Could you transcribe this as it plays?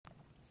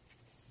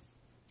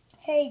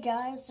Hey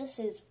guys, this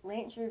is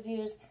Ranch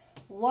Reviews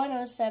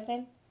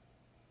 107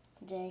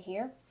 today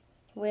here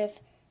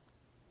with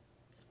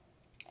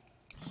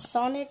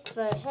Sonic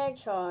the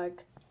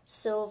Hedgehog,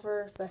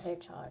 Silver the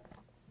Hedgehog.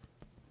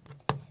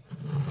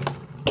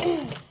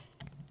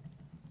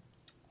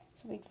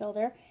 So big fill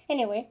there.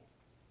 Anyway,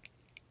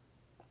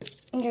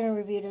 I'm going to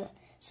review the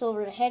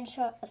Silver the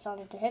Hedgehog,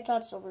 Sonic the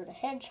Hedgehog, Silver the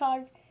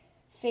Hedgehog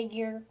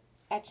figure,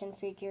 action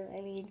figure,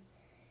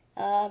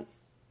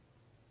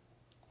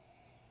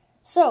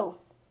 So,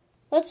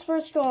 let's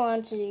first go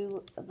on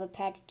to the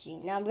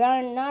packaging. Now,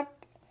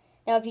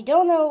 if you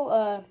don't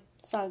know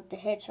Sonic the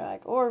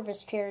Hedgehog or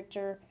this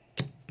character,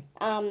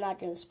 I'm not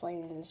going to explain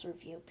it in this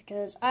review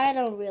because I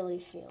don't really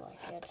feel like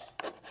it.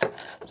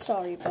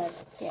 Sorry,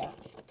 but yeah,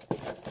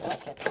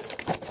 like it.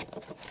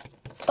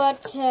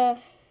 But,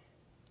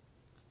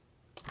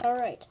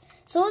 alright.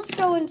 So, let's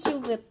go into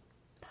the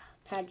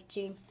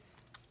packaging.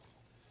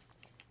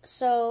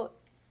 So,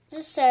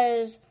 this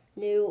says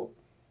new.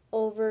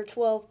 Over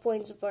 12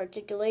 points of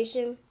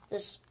articulation. I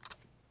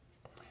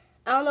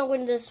don't know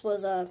when this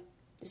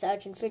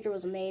action figure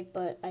was made,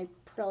 but I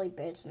probably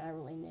bet it's not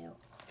really new.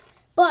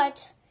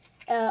 But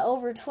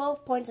over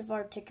 12 points of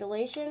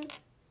articulation,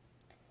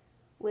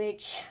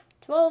 which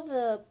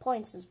 12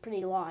 points is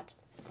pretty lot.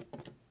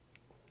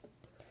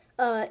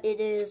 It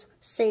is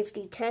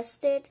safety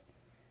tested,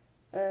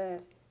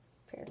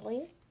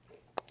 apparently.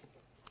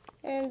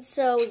 And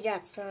so we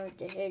got Sonic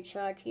the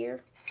Hedgehog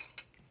here.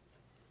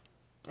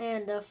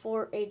 And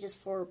for ages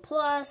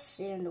 4+,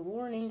 and a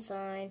warning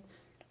sign.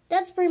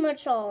 That's pretty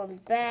much all on the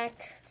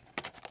back.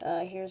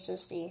 Here's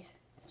just the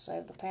side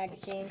of the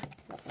packaging.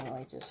 Nothing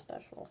really too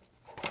special.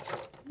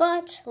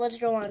 But let's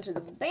go on to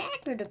the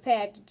back of the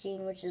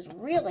packaging, which is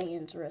really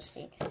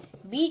interesting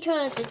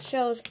because it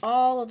shows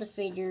all of the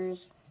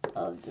figures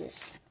of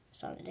this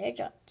Sonic the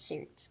Hedgehog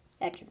series,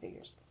 action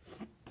figures.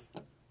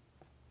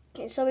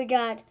 Okay, so we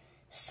got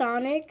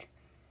Sonic.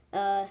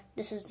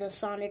 This is the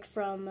Sonic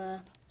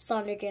from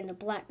Sonic and the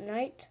Black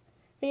Knight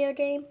video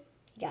game.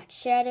 You got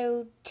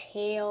Shadow,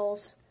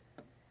 Tails,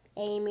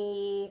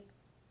 Amy,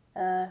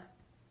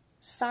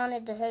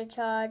 Sonic the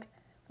Hedgehog,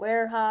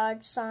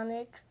 Werehog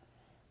Sonic,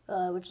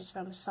 which is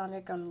from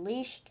Sonic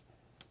Unleashed,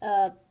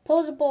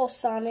 Posable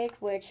Sonic,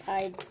 which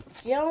I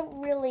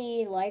don't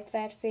really like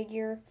that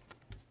figure,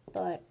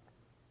 but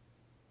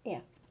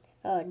yeah,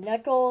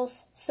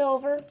 Knuckles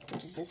Silver,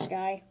 which is this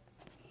guy,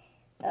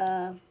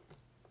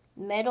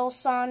 Metal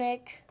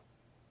Sonic,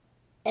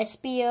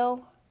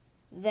 SBO,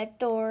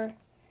 Vector,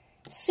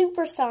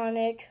 Super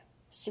Sonic,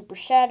 Super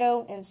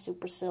Shadow, and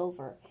Super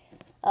Silver.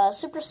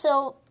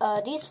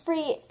 These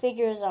three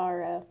figures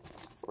are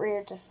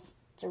rare to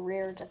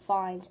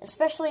find,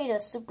 especially the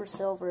Super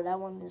Silver.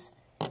 That one is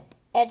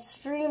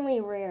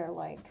extremely rare.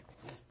 Like,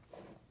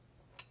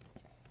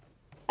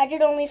 I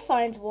could only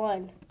find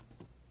one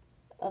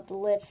of the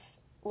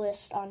list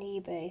on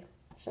eBay.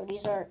 So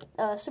these are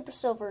Super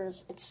Silver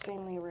is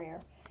extremely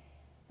rare.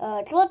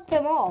 Collect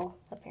them all,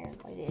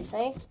 apparently, they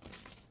say.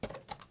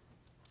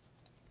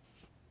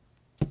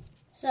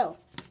 So,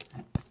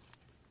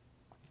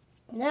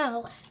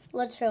 now,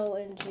 let's go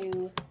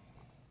into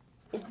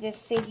the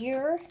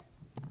figure.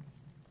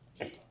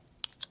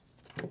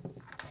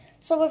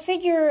 So, a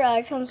figure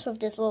comes with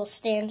this little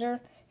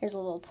stander. Here's a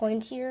little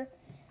point here.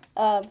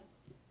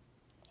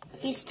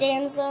 He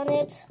stands on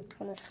it,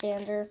 on the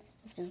stander,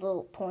 with this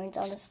little point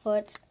on his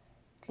foot,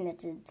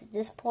 connected to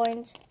this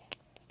point.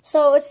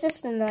 So it's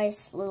just a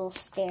nice little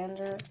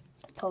stander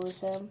to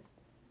pose him.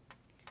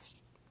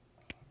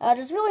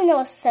 There's really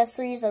no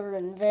accessories other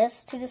than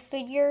this to this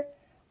figure,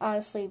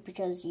 honestly,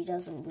 because he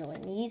doesn't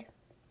really need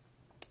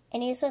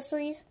any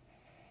accessories.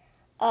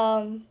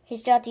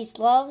 He's got these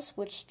gloves,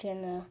 which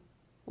can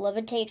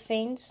levitate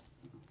things.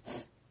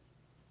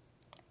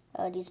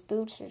 These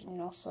boots,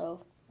 and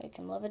also they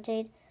can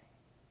levitate.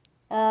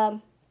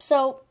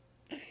 So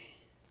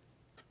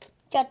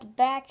got the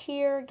back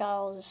here, got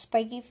all the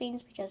spiky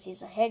things because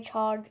he's a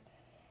hedgehog.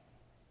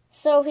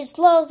 So his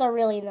gloves are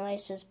really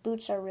nice, his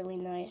boots are really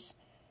nice.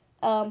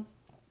 They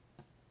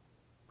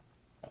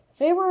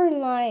were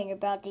lying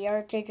about the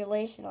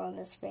articulation on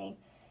this thing.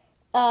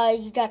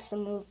 You got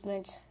some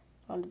movement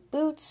on the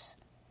boots,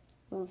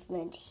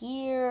 movement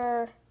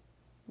here,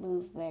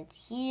 movement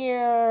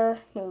here,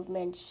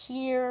 movement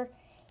here,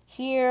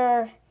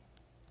 here.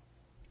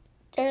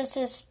 There's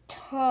this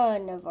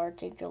ton of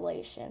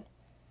articulation.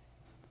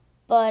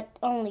 But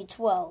only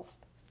 12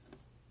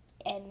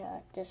 and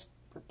this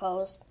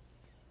proposed.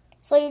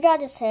 So you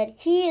got his head.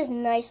 He is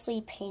nicely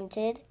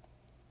painted.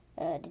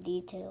 The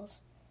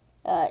details.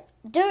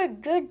 There are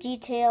good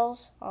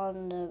details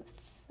on the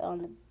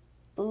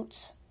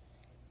boots.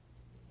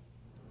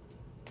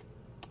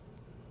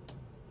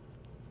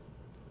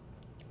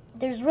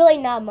 There's really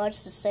not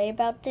much to say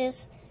about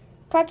this,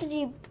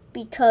 practically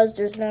because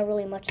there's not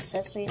really much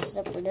accessories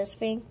except for this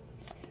thing.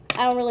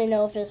 I don't really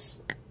know if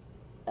this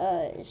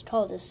is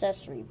called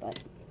accessory,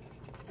 but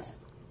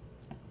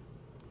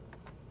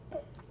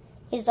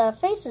his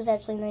face is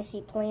actually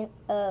nicely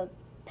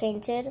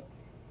painted,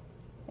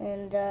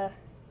 and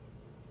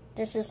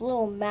there's this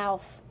little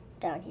mouth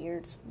down here.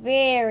 It's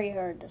very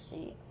hard to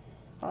see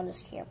on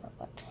this camera,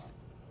 but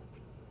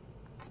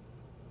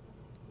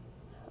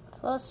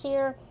close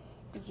here,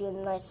 gives you a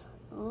nice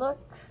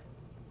look.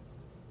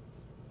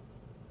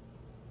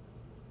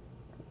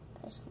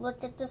 Nice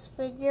look at this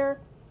figure.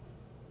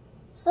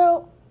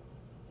 So,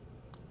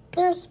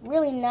 there's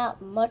really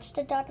not much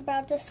to talk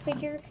about this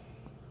figure,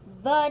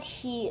 but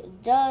he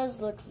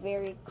does look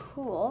very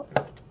cool.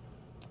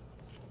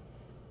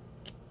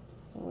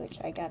 Which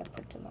I gotta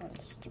put them on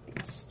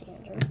stupid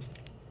standard.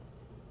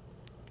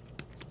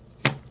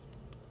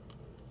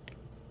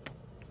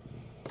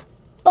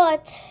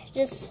 But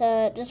just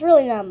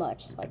really not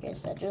much. Like I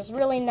said, there's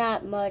really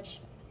not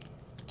much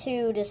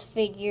to this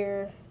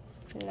figure.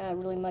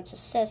 Not really much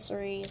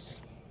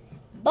accessories,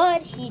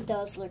 but he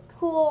does look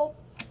cool.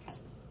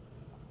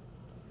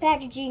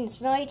 Packaging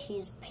is nice.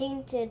 He's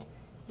painted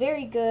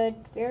very good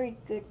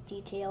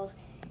details.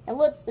 It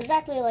looks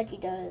exactly like he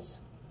does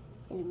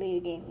in the video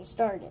game he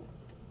started.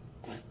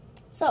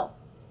 So,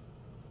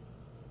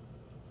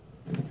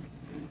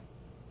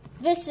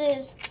 this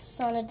is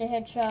Sonic the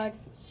Hedgehog,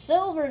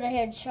 Silver the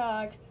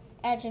Hedgehog,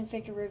 action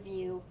figure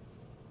review.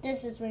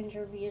 This is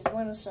Ranger Reviews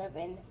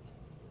 107.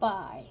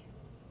 Bye.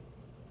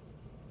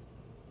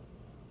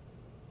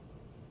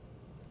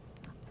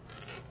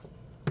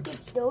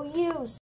 It's no use.